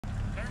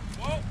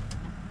Whoa,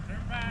 turn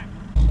back.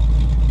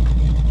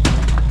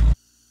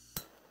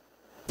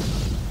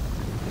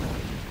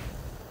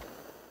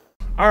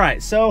 All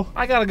right, so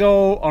I gotta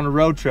go on a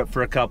road trip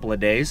for a couple of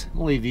days.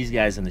 We'll leave these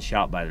guys in the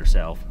shop by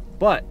themselves.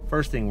 But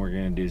first thing we're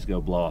gonna do is go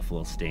blow off a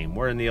little steam.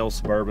 We're in the old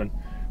Suburban.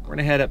 We're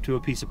gonna head up to a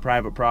piece of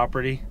private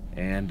property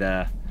and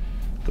go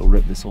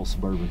rip this old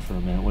Suburban for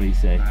a minute. What do you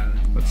say?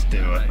 Let's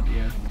do it.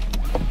 Yeah.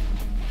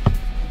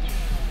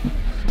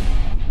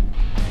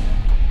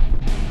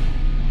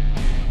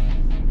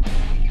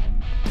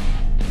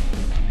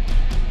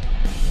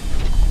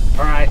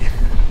 All right,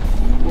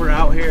 we're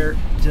out here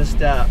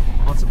just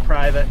on some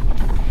private,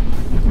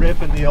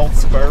 ripping the old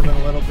Suburban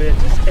a little bit,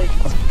 just taking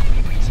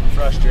some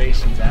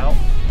frustrations out.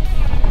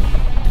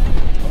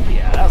 Oh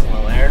yeah, that was a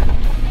little air.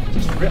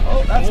 Just rip.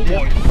 Oh, that's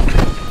good.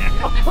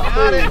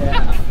 Got it.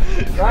 Yeah.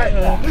 Right.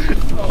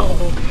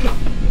 Oh.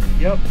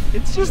 Yep.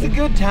 It's just a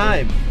good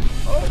time.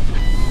 Oh.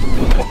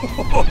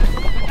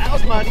 That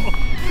was muddy.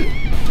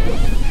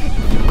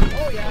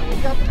 Oh yeah, we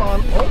got the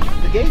bottom. Oh,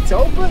 the gate's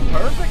open.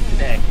 Perfect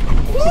today.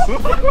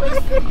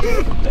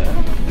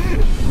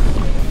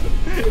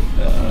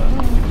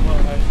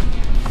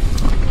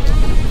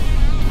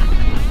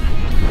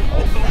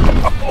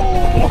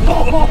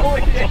 Oh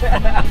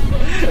yeah.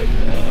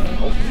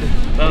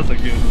 That was a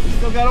good one.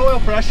 Still got oil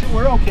pressure.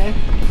 We're okay.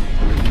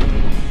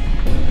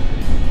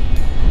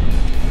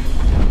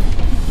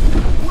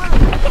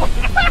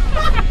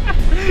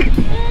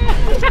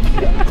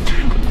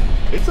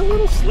 It's a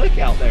little slick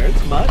out there.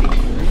 It's muddy.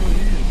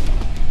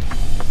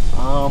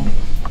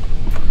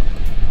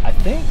 I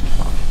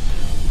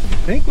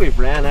think we've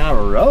ran out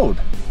of road,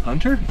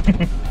 Hunter.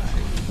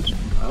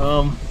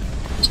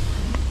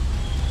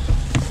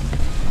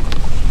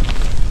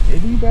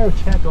 Maybe you better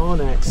check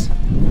Onx.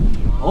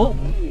 Oh,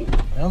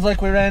 sounds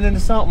like we ran into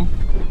something.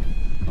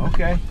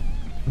 Okay.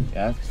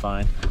 Yeah, that's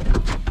fine.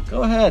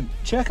 Go ahead,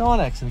 check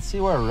Onx and see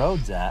where the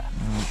road's at.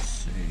 Let's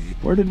see.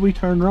 Where did we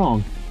turn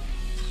wrong?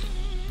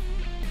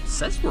 It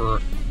says we're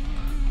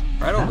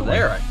right over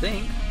there, I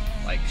think.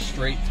 Like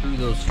straight through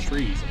those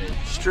trees.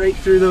 Straight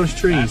through those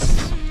trees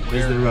That's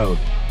is the road.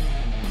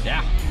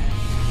 Yeah.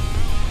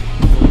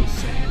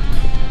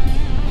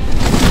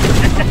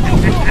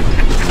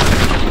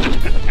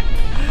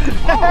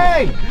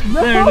 Hey!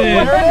 No,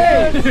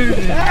 There it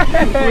is.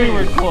 Hey, We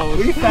were close.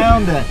 We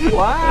found it.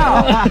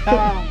 Wow.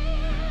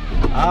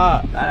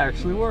 That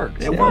actually works.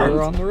 It Yeah, worked.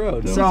 we're on the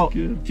road. So,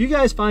 good. if you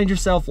guys find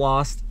yourself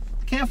lost,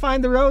 can't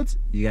find the roads,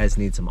 you guys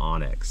need some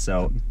Onx.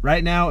 So,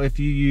 right now, if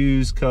you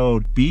use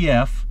code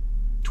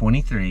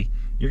BF23,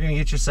 you're going to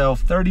get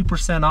yourself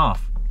 30%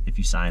 off if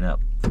you sign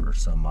up for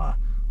some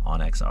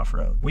Onx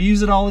Off-Road. We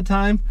use it all the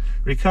time.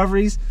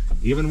 Recoveries,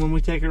 even when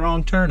we take a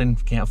wrong turn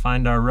and can't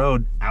find our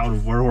road out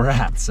of where we're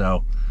at.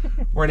 So,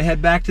 we're going to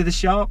head back to the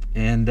shop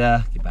and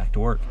get back to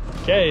work.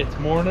 Okay, it's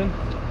morning.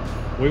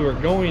 We were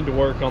going to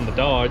work on the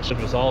Dodge. I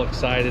was all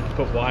excited to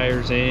put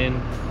wires in.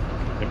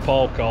 And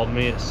Paul called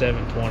me at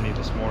 7:20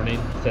 this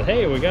morning. Said,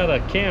 hey, we got a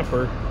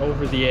camper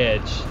over the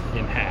edge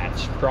in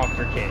Hatch,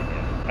 Proctor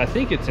Canyon. I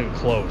think it's an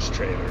enclosed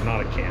trailer,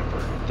 not a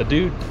camper. The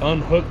dude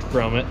unhooked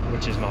from it,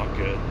 which is not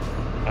good.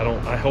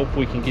 I hope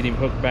we can get him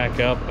hooked back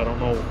up. I don't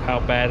know how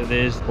bad it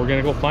is. We're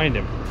gonna go find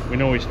him. We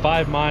know he's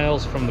 5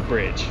 miles from the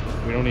bridge.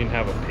 We don't even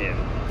have a pin.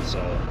 So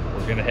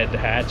we're gonna head to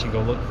Hatch and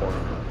go look for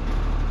him.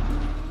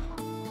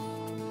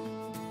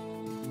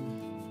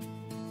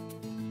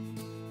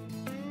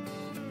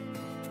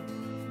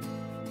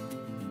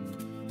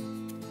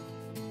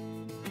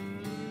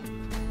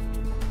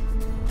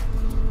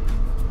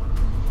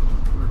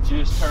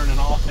 Just turning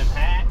off in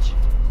Hatch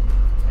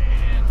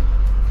and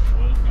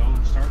we'll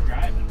go start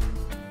driving.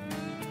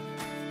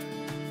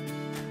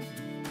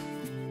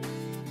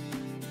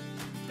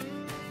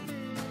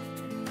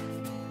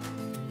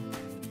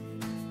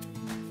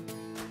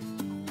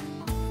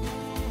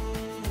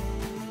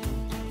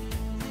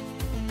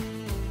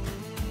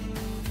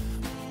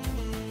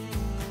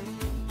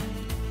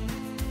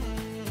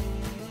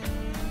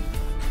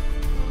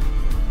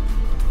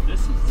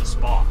 This is the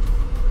spot.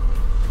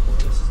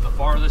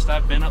 Farthest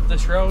I've been up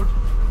this road.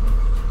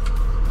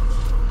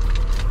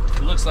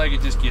 It looks like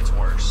it just gets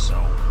worse, so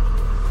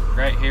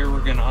right here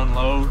we're gonna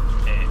unload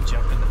and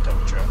jump in the tow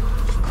truck.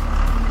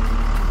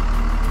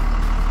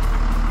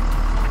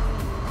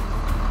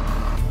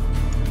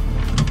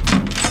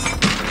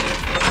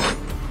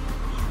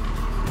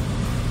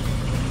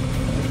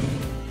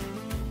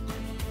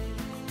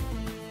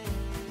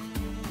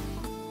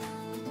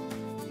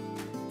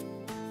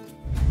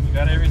 You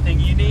got everything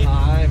you need?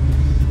 I'm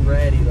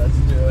ready, let's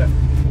do it.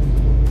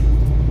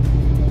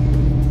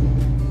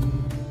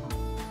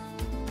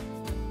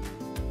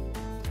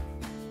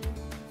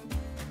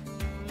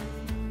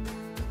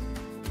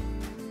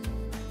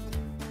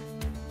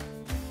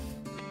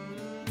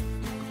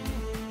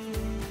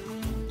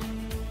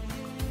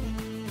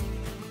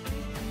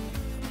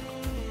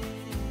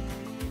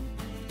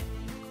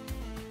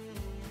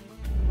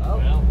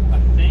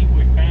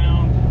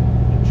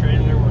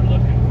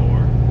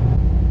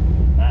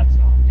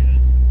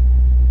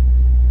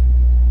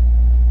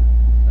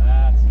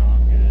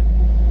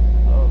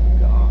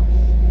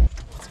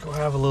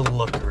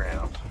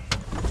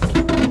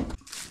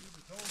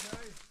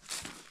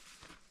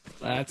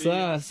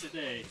 That's us.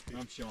 Today.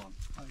 I'm Sean.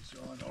 Hi,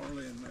 Sean.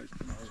 Orlin. Nice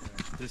to know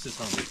you. This is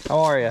Hunter. How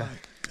are you?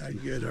 Hi,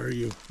 good. How are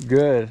you?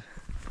 Good.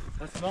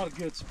 That's not a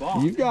good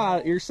spot. You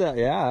got yourself,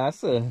 yeah,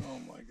 that's a... Oh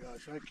my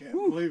gosh, I can't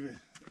believe it.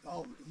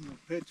 All in the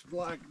pitch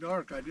black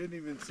dark, I didn't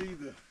even see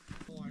the...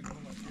 Oh, I know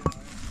my God.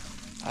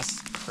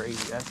 That's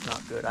crazy. That's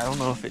not good. I don't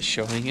know if it's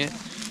showing it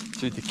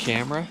through the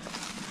camera,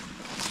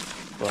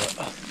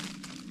 but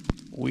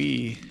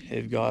we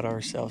have got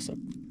ourselves a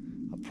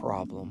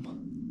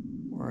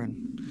problem. We're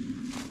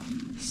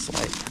in a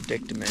slight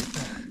predicament.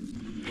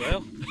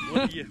 Well,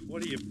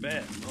 what do you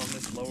bet on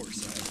this lower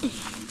side?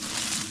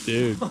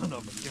 Dude. Son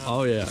of a gun.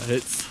 Oh yeah,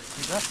 it's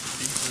Dude, that's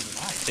deeper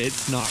than I am.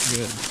 it's not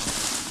good.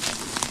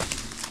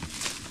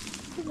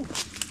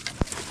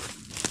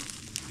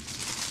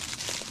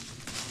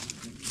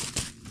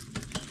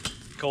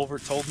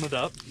 Culvert's holding it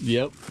up.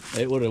 Yep,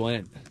 it would have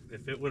went.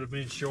 If it would have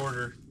been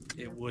shorter,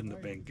 it wouldn't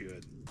have been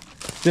good.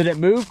 Did it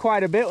move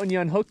quite a bit when you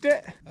unhooked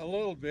it? A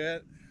little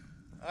bit.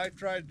 I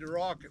tried to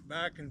rock it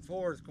back and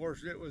forth. Of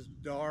course, it was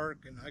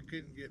dark, and I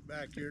couldn't get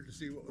back here to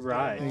see what was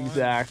going on.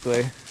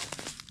 Exactly.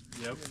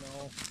 Yep. You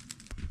know.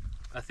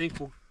 I think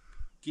we'll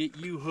get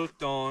you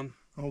hooked on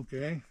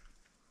Okay.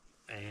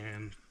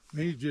 and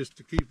Me just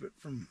to keep it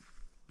from...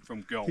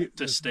 going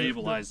to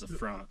stabilize the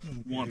front okay.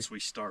 once we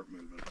start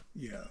moving.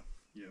 Yeah.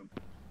 Yep.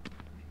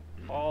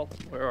 Paul,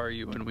 where are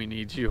you when we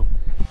need you?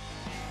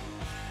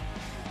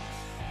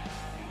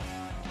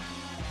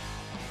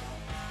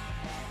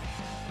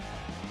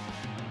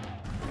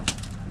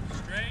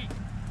 Straight.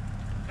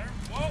 Turn.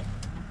 Whoa.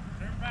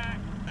 Turn back.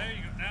 There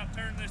you go. Now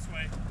turn this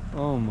way.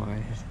 Oh my.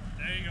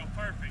 There you go.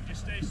 Perfect.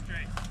 Just stay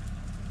straight.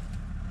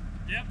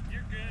 Yep.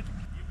 You're good.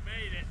 You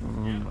made it.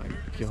 Oh Yep, my turn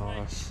this way.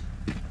 gosh.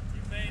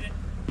 You made it.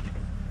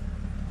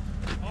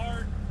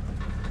 Hard.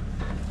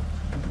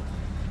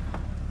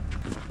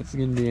 It's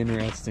gonna be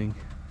interesting.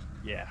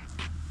 Yeah.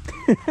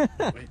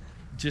 It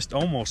just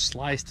almost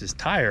sliced his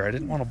tire. I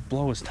didn't want to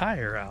blow his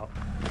tire out.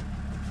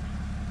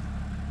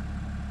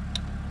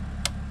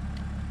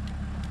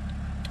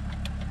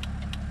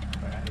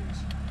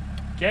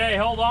 Okay,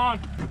 hold on.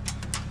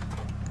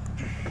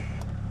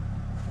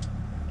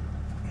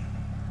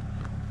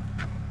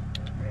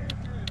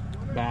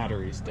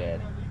 Battery's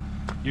dead.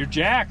 Your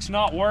jack's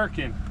not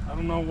working. I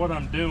don't know what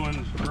I'm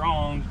doing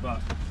wrong,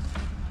 but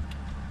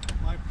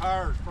My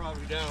power's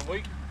probably down.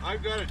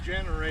 I've got a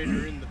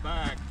generator in the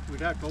back.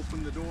 We'd have to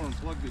open the door and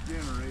plug the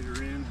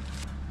generator in.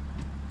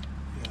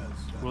 Yes.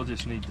 we'll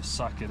just need to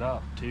suck it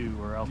up too,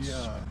 or else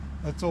Yeah.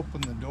 Let's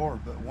open the door,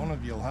 but one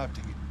of you'll have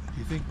to get... Do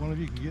you think one of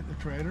you can get in the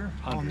trailer?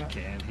 Hunter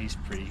can. He's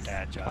pretty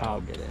agile.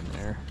 I'll get in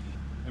there.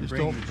 And Just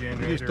bring don't, the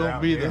generator just don't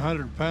out be here. the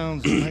 100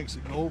 pounds that makes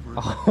it go over.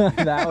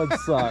 That would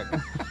suck.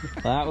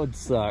 That would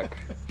suck.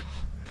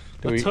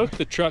 Let's hook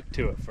the truck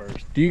to it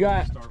first. Do you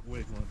got... Start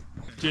wiggling,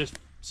 just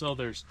so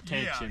there's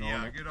tension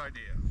on it. Good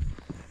idea.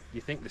 You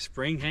think the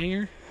spring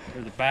hanger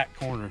or the back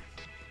corner?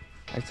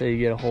 I'd say you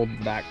get a hold of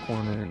the back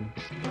corner and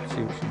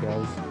see what she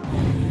does.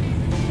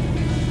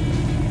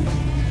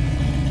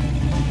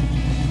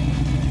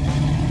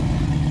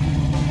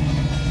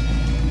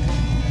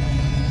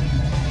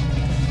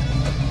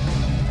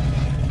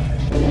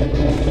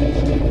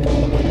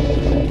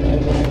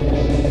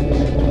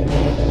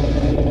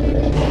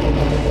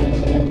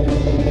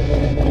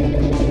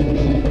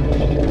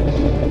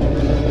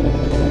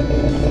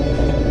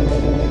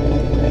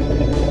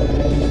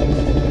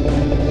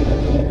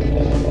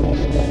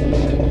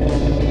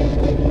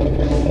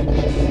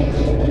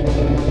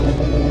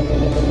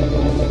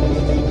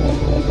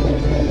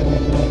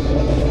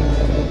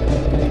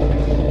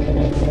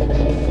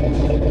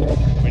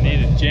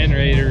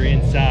 Generator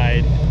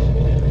inside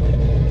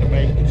to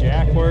make the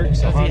jack work.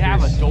 So Does he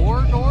have a door?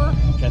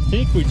 I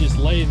think we just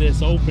lay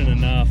this open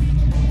enough.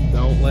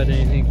 Don't let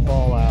anything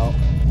fall out.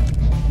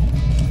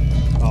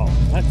 Oh,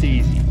 that's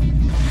easy.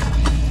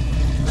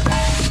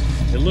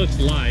 It looks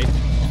light.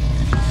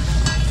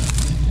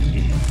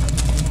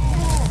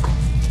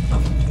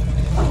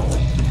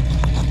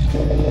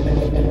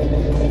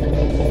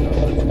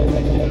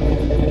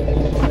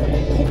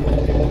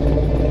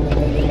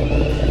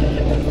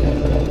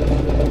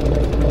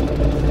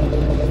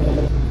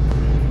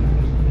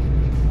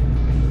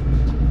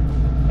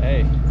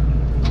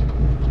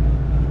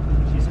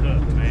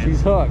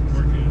 She's hooked.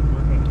 We're good.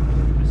 We're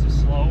good. This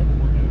is slow.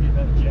 We're gonna get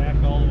that jack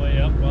all the way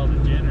up while the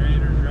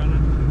generator's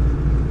running.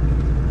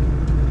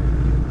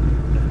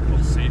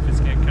 We'll see if it's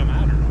gonna come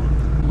out or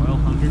not. Well,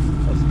 Hunter,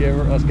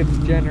 Let's get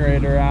the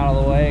generator out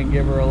of the way and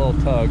give her a little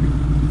tug.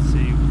 let's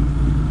see.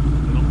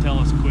 It'll tell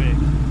us quick.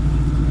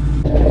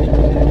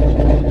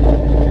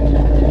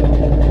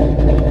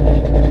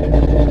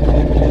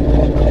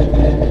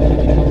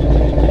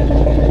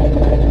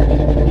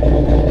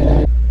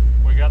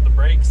 We got the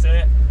brake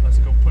set. Let's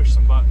go push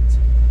some buttons.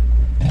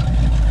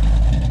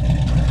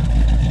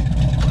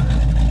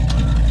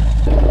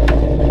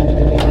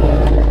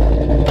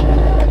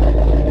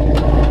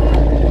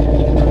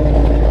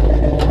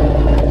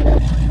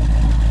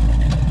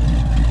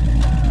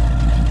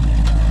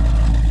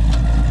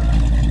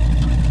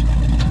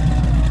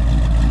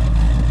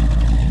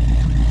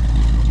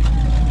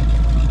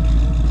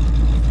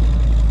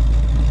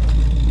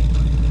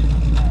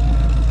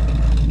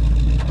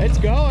 It's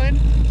going.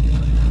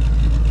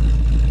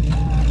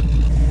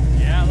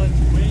 Yeah, let's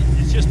wait.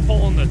 It's just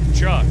pulling the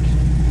truck.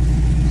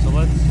 So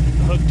let's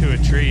hook to a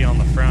tree on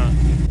the front.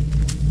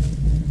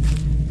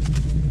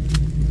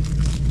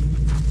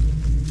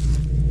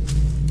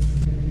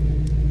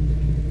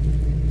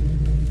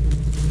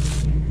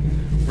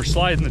 We're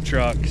sliding the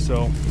truck,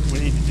 so we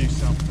need to do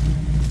something.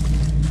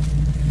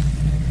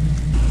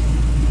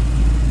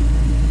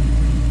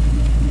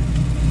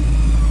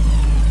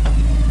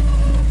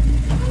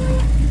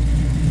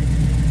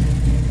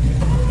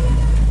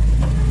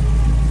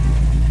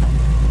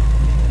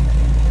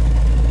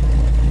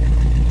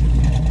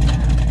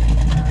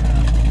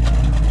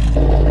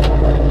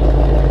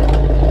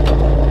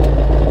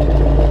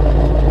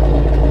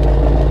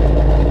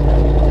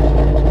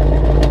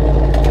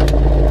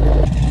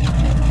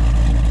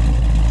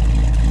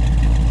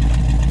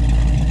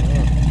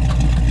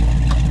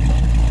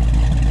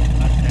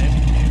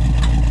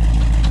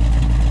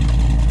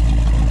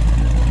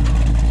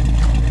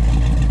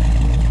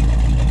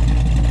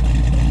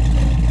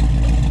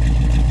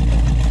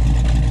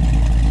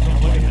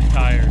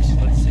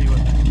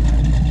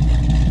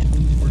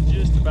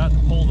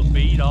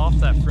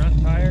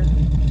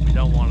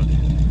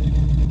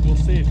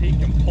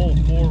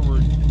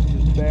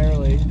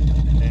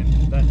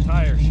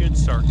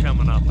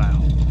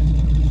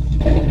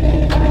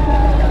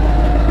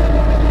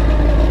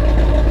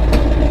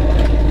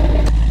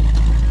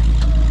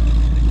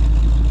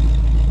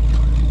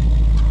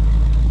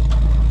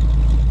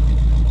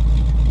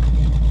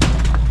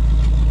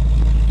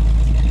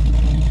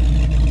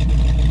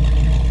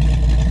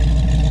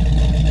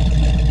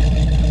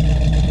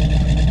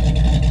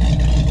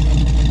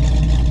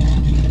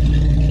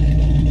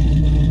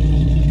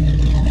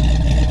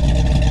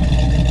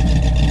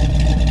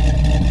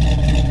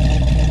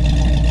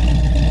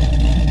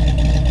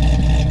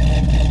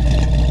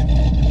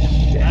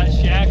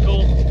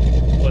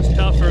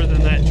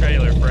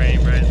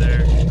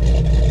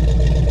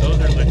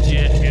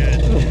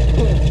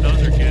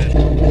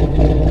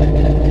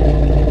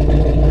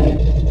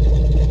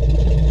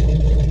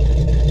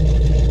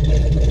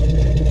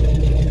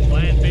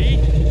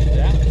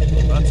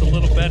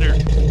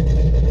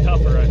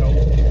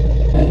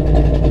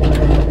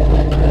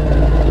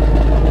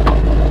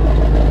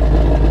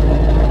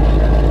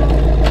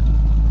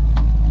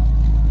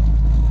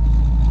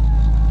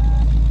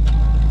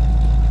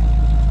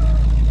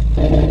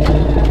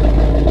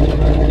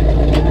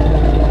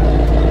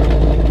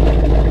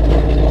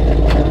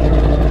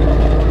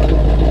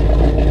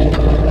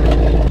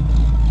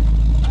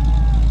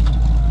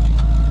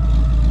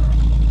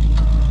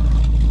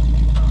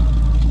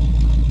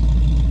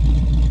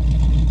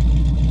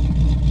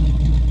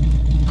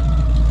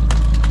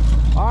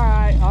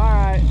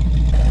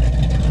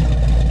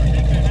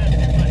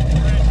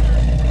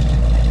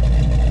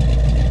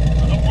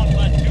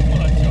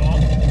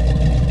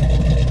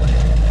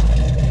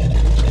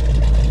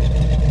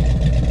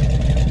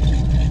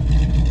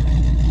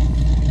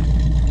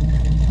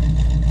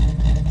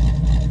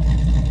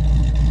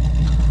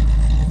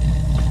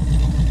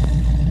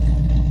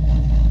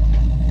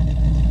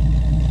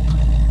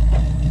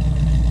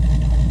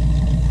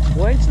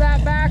 Winch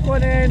that back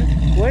one in.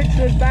 Winch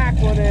this back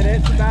one in.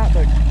 It's about to...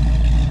 I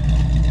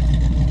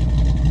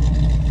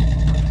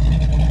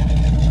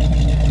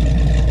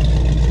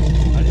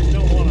just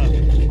don't want to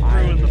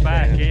ruin the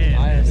back end.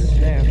 I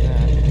understand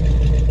that.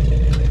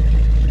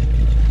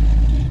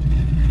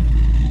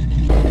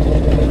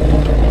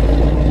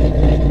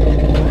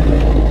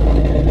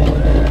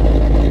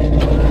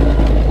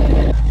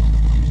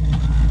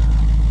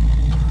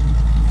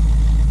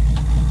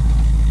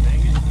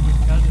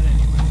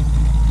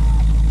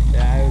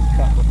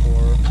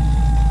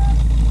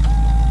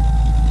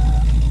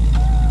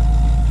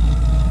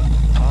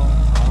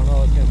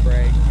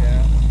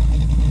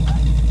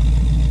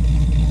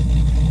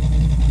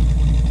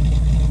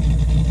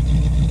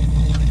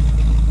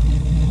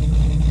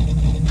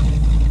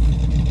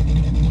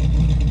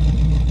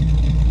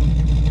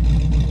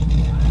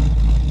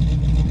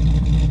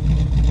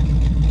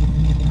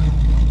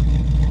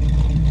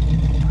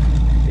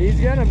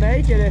 Gonna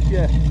make it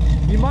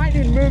if you might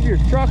need to move your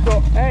truck.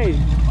 Hey,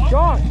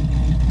 John,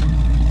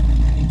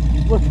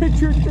 look at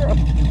your truck.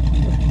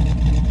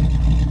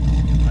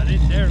 I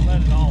didn't dare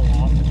let it all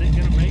off. Is it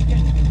gonna make it?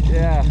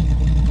 Yeah.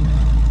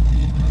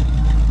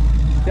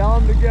 Tell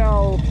him to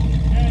go.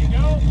 Okay,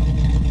 go.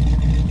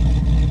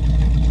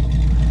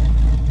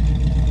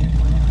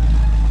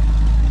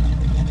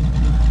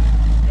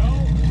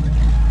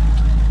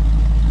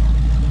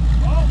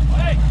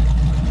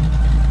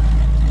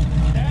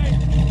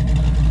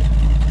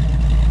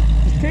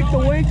 Kick the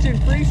winch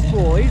and free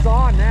spool. He's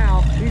on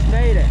now. He's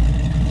made it.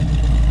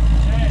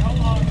 Hey, hold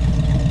on.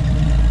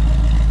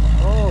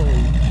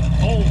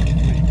 Holy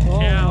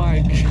cow. Oh my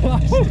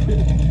gosh.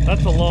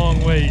 That's a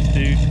long ways,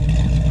 dude.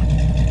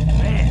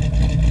 Man.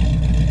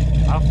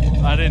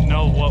 I didn't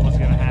know what was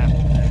gonna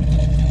happen there.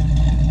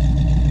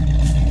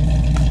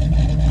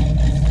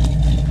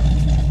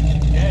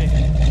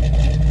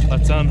 Okay.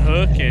 Let's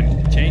unhook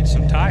and change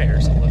some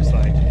tires, it looks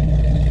like.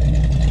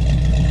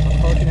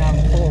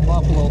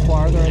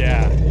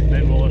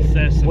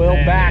 us some We'll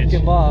damage. back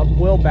him up.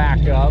 We'll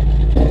back up.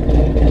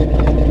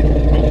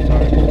 Oh,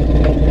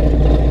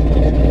 sorry.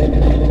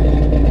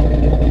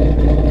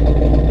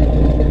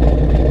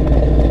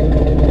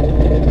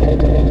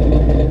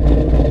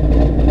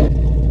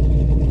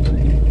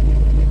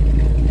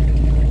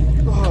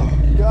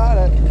 Got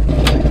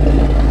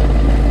it.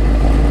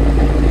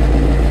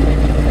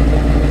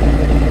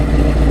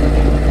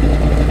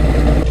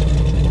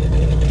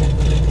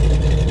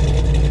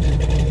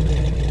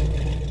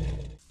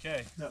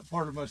 Okay, Is that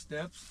part of my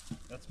steps?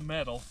 that's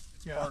metal.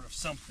 It's Yeah. part of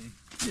something.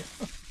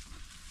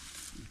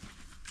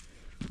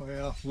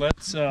 Well,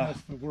 Let's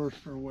that's the worse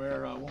for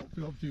wear. I won't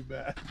feel too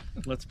bad.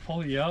 let's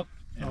pull you up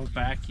and Okay.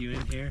 back you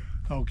in here,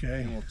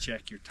 Okay. and we'll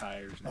check your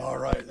tires. Now. All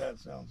right, that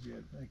sounds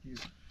good. Thank you.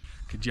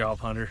 Good job,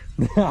 Hunter.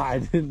 I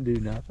didn't do We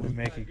nothing.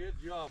 make a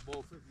Good job,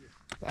 both of you.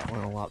 That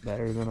went a lot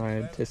better than I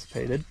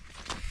anticipated.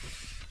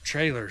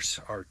 trailers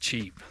are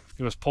cheap.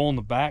 It was pulling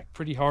the back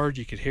pretty hard.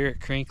 You could hear it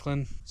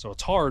crinkling. So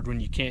it's hard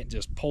when you can't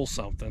just pull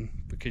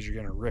something because you're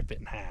gonna rip it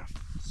in half.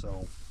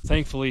 So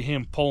thankfully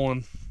him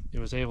pulling, it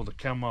was able to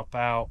come up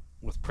out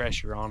with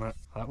pressure on it.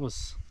 That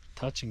was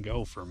touch and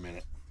go for a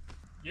minute.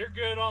 You're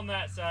good on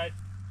that side.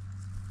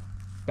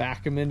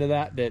 Back him into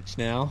that ditch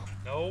now.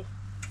 Nope.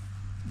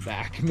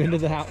 Back him into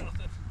that one.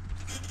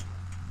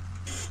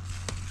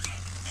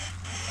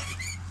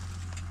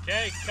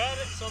 Okay, cut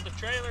it so the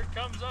trailer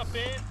comes up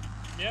in.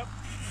 Yep.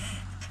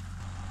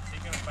 Is he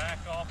gonna back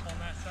off on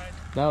that side?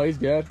 No, he's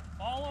good.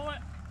 Follow it.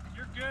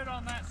 You're good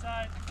on that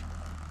side.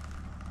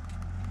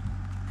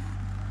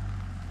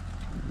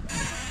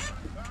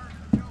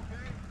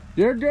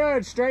 You're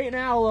good. Straighten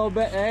out a little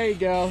bit. There you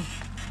go.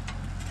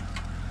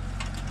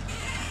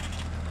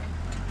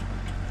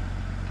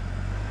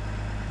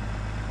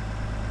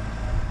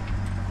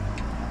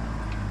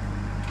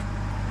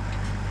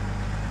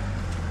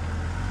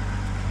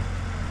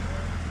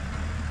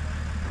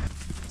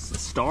 It's the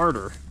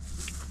starter.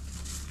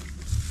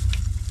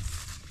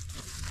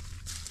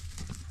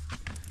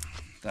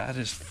 That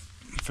is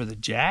for the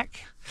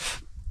jack.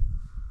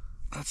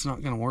 That's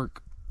not gonna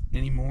work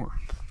anymore.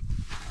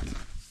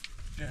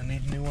 I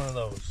need a new one of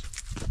those.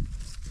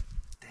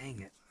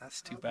 Dang it,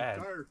 that's too bad.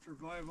 How did the tires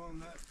survive on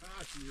that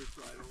passenger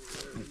side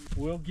over there?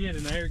 We'll get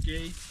an air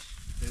gauge.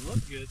 They look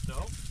good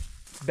though.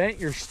 Bent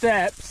your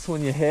steps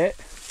when you hit.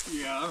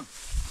 Yeah.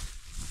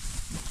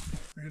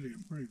 Really,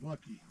 I'm pretty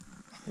lucky.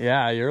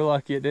 Yeah, you're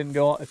lucky it didn't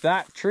go. If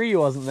that tree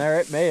wasn't there,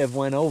 it may have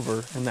went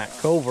over in that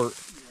culvert.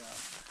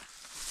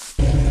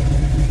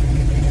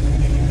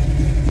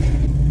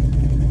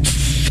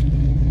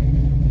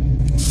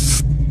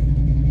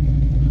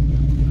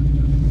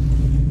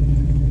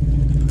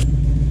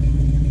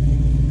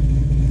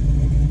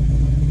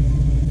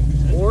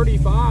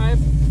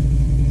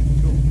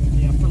 Cool.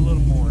 Yeah, put a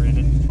little more in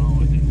it.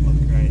 Oh, it didn't look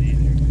right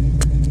either.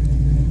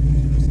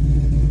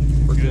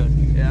 We're good.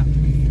 Yeah.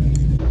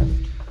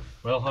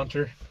 Well,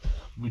 Hunter,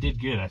 we did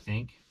good, I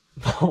think.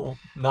 Oh,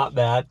 not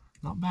bad.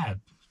 Not bad.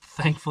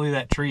 Thankfully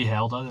that tree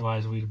held,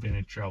 otherwise we'd have been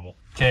in trouble.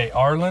 Okay,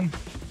 Arlen,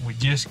 we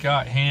just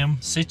got him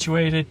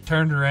situated,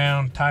 turned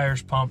around,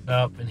 tires pumped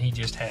up, and he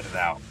just headed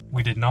out.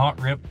 We did not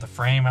rip the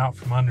frame out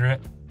from under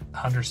it.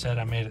 Hunter said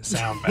I made it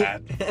sound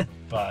bad,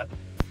 but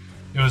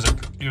it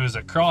was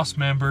a cross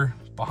member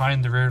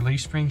behind the rear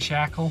leaf spring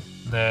shackle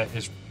that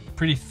is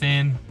pretty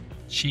thin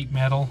sheet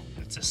metal.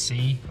 It's a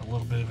C, a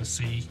little bit of a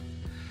C.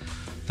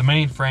 The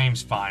main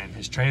frame's fine.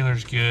 His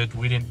trailer's good.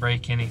 We didn't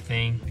break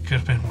anything. It could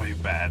have been way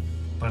bad,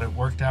 but it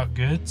worked out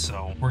good.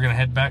 So we're gonna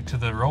head back to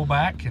the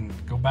rollback and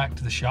go back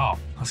to the shop.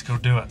 Let's go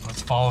do it.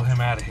 Let's follow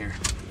him out of here.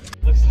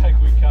 Looks like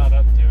we caught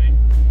up to him.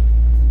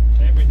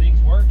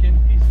 Everything's working.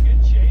 He's in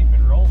good shape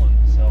and rolling.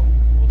 So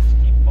we'll just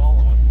keep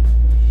following.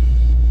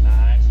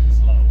 Nice and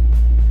slow.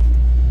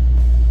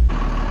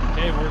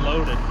 Okay, we're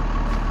loaded.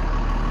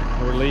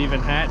 We're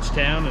leaving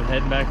Hatchtown and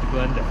heading back to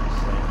Glendale.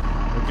 So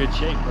we're in good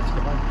shape. Let's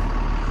go home.